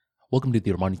Welcome to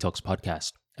the Armani Talks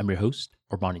podcast. I'm your host,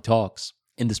 Armani Talks.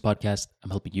 In this podcast, I'm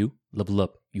helping you level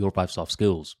up your 5 soft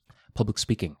skills: public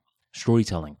speaking,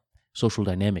 storytelling, social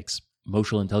dynamics,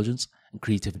 emotional intelligence, and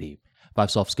creativity.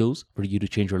 5 soft skills for you to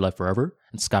change your life forever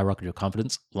and skyrocket your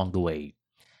confidence along the way.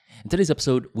 In today's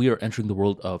episode, we are entering the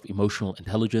world of emotional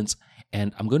intelligence,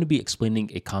 and I'm going to be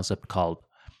explaining a concept called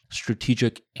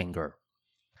strategic anger.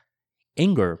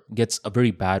 Anger gets a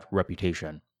very bad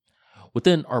reputation.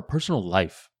 Within our personal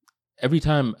life, every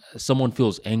time someone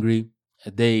feels angry,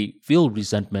 they feel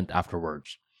resentment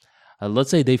afterwards. Let's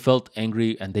say they felt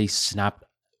angry and they snapped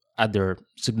at their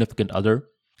significant other.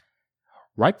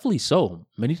 Rightfully so,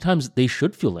 many times they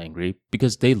should feel angry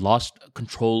because they lost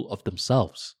control of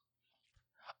themselves.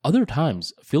 Other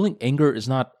times, feeling anger is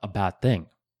not a bad thing.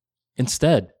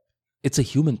 Instead, it's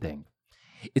a human thing.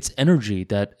 It's energy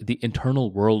that the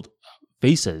internal world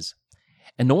faces,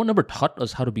 and no one ever taught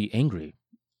us how to be angry.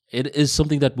 It is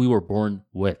something that we were born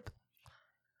with.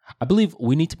 I believe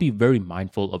we need to be very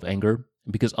mindful of anger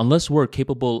because unless we're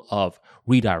capable of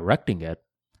redirecting it,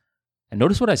 and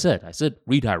notice what I said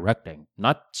redirecting,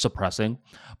 not suppressing,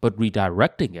 but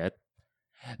redirecting it,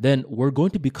 then we're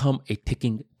going to become a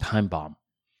ticking time bomb.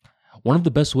 One of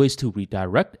the best ways to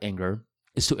redirect anger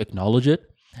is to acknowledge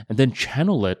it and then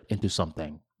channel it into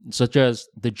something, such as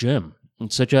the gym,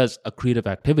 such as a creative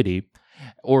activity,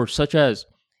 or such as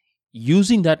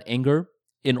using that anger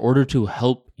in order to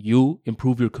help you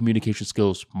improve your communication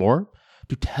skills more,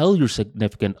 to tell your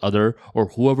significant other or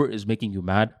whoever is making you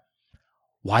mad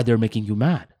why they're making you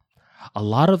mad. A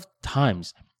lot of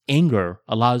times, anger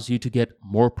allows you to get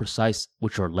more precise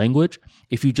with your language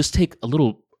if you just take a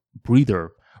little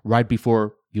breather right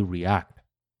before you react.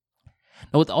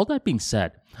 Now, with all that being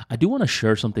said, I do want to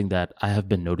share something that I have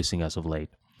been noticing as of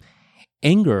late.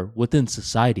 Anger within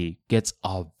society gets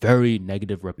a very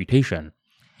negative reputation.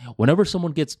 Whenever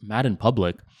someone gets mad in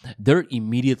public, they're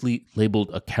immediately labeled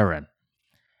a Karen.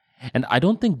 And I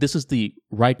don't think this is the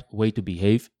right way to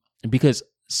behave because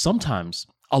sometimes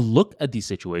I'll look at these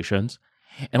situations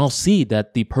and I'll see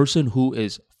that the person who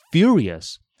is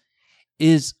furious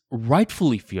is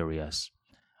rightfully furious.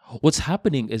 What's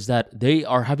happening is that they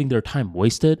are having their time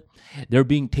wasted, they're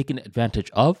being taken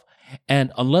advantage of,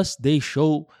 and unless they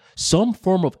show some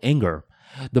form of anger,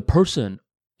 the person,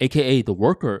 aka the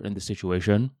worker in the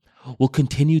situation, will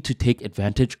continue to take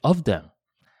advantage of them.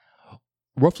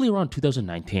 Roughly around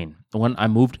 2019, when I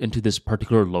moved into this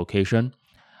particular location,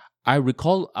 I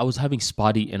recall I was having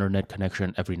spotty internet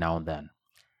connection every now and then.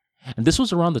 And this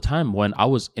was around the time when I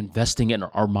was investing in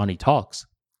Armani Talks,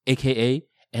 aka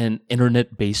an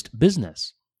internet-based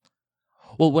business.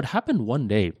 Well, what happened one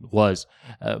day was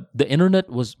the internet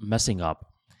was messing up.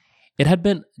 It had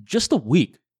been just a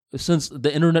week since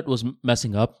the internet was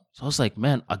messing up. So I was like,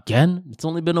 man, again? It's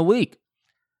only been a week.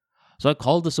 So I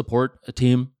called the support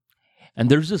team, and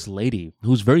there's this lady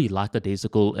who's very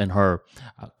lackadaisical in her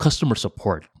customer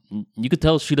support. You could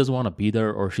tell she doesn't want to be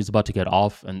there or she's about to get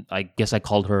off, and I guess I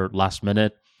called her last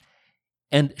minute.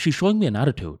 And she's showing me an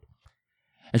attitude.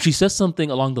 And she says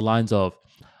something along the lines of,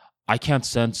 I can't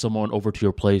send someone over to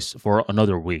your place for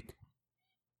another week.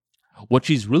 What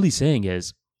she's really saying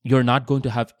is, you're not going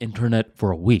to have internet for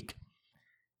a week.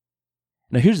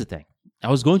 Now, here's the thing.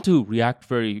 I was going to react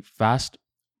very fast,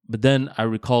 but then I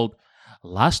recalled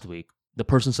last week, the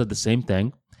person said the same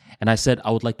thing, and I said I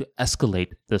would like to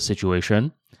escalate the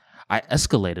situation. I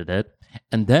escalated it,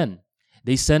 and then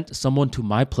they sent someone to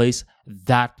my place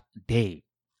that day.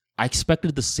 I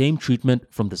expected the same treatment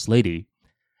from this lady,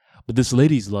 but this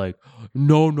lady's like,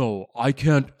 no, I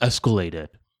can't escalate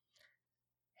it.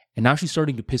 And now she's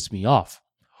starting to piss me off.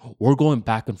 We're going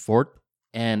back and forth,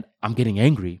 and I'm getting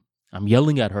angry. I'm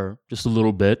yelling at her just a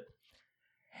little bit.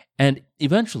 And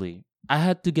eventually, I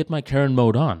had to get my Karen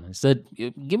mode on. I said,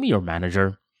 give me your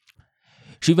manager.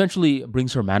 She eventually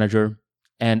brings her manager,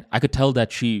 and I could tell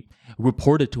that she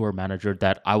reported to her manager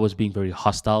that I was being very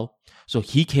hostile. So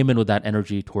he came in with that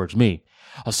energy towards me.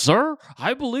 Sir,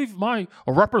 I believe my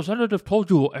representative told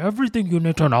you everything you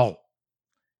need to know.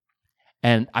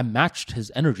 And I matched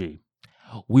his energy.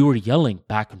 We were yelling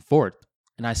back and forth.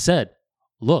 And I said,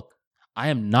 look, I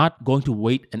am not going to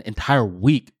wait an entire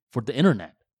week for the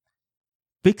internet.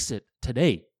 Fix it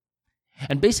today.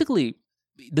 And basically,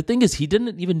 the thing is, he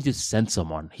didn't even just send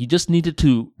someone. He just needed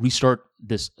to restart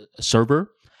this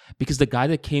server because the guy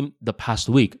that came the past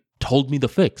week told me the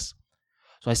fix.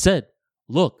 So I said,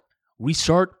 look,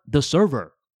 restart the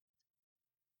server.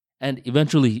 And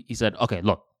eventually he said, okay,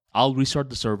 look, I'll restart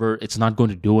the server. It's not going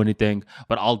to do anything,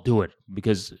 but I'll do it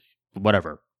because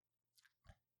whatever.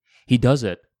 He does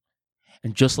it.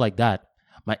 And just like that,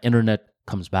 my internet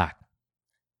comes back.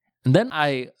 And then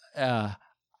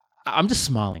I'm just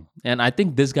smiling. And I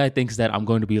think this guy thinks that I'm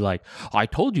going to be like, I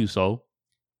told you so.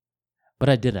 But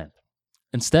I didn't.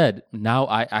 Instead, now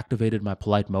I activated my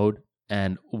polite mode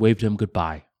and waved him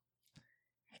goodbye.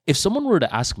 If someone were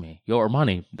to ask me, yo,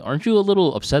 Armani, aren't you a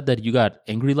little upset that you got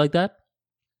angry like that?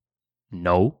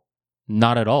 No,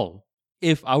 not at all.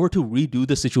 If I were to redo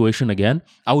the situation again,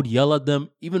 I would yell at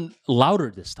them even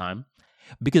louder this time,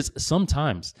 because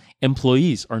sometimes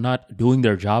employees are not doing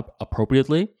their job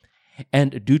appropriately,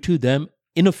 and due to them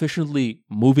inefficiently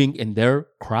moving in their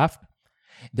craft,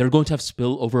 they're going to have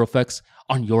spillover effects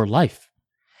on your life.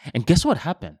 And guess what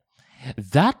happened?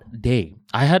 That day,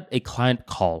 I had a client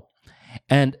call,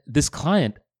 and this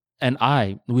client and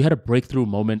we had a breakthrough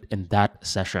moment in that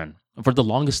session. For the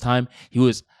longest time, he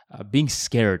was being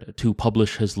scared to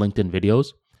publish his LinkedIn videos.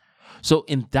 So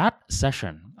in that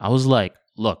session, I was like,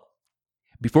 look,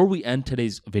 before we end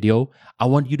today's video, I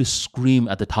want you to scream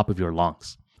at the top of your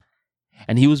lungs.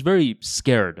 And he was very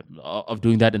scared of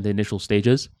doing that in the initial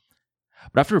stages.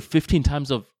 But after 15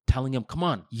 times of telling him, come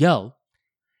on, yell,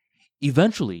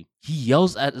 eventually he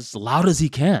yells as loud as he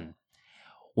can.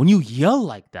 When you yell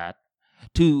like that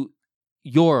to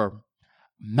your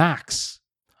max,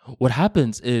 what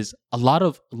happens is a lot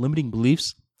of limiting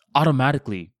beliefs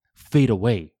automatically fade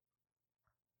away.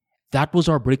 That was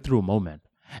our breakthrough moment.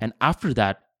 And after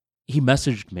that, he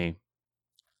messaged me,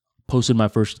 posted my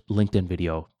first LinkedIn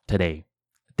video today.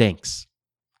 Thanks.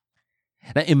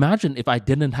 Now imagine if I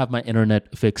didn't have my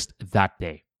internet fixed that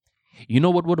day. You know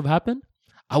what would have happened?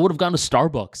 I would have gone to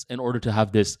Starbucks in order to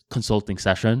have this consulting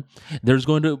session. There's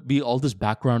going to be all this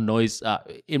background noise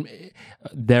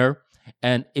there,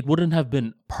 and it wouldn't have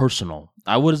been personal.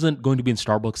 I wasn't going to be in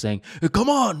Starbucks saying, hey, come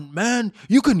on, man,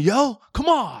 you can yell, come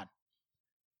on.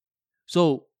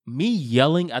 So me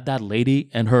yelling at that lady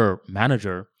and her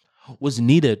manager was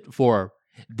needed for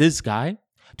this guy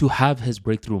to have his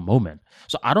breakthrough moment.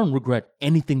 So I don't regret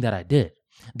anything that I did.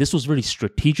 This was very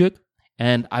strategic,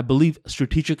 and I believe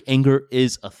strategic anger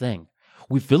is a thing.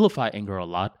 We vilify anger a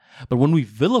lot, but when we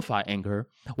vilify anger,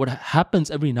 what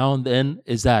happens every now and then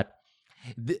is that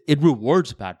it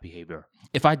rewards bad behavior.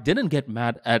 If I didn't get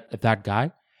mad at that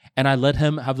guy and I let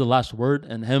him have the last word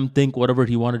and him think whatever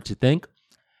he wanted to think,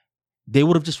 they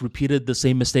would have just repeated the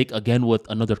same mistake again with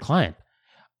another client.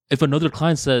 If another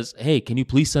client says, hey, can you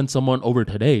please send someone over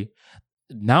today?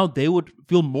 Now they would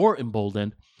feel more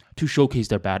emboldened to showcase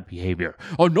their bad behavior.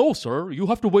 Oh, no, sir, you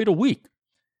have to wait a week.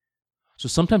 So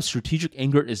sometimes strategic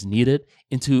anger is needed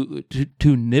to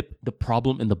nip the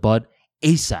problem in the bud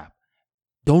ASAP.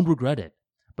 Don't regret it,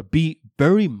 but be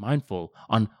very mindful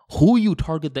on who you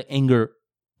target the anger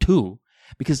to,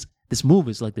 because this move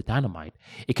is like the dynamite.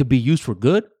 It could be used for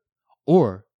good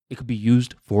or it could be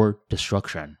used for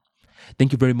destruction.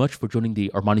 Thank you very much for joining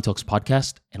the Armani Talks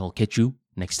podcast, and I'll catch you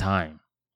next time.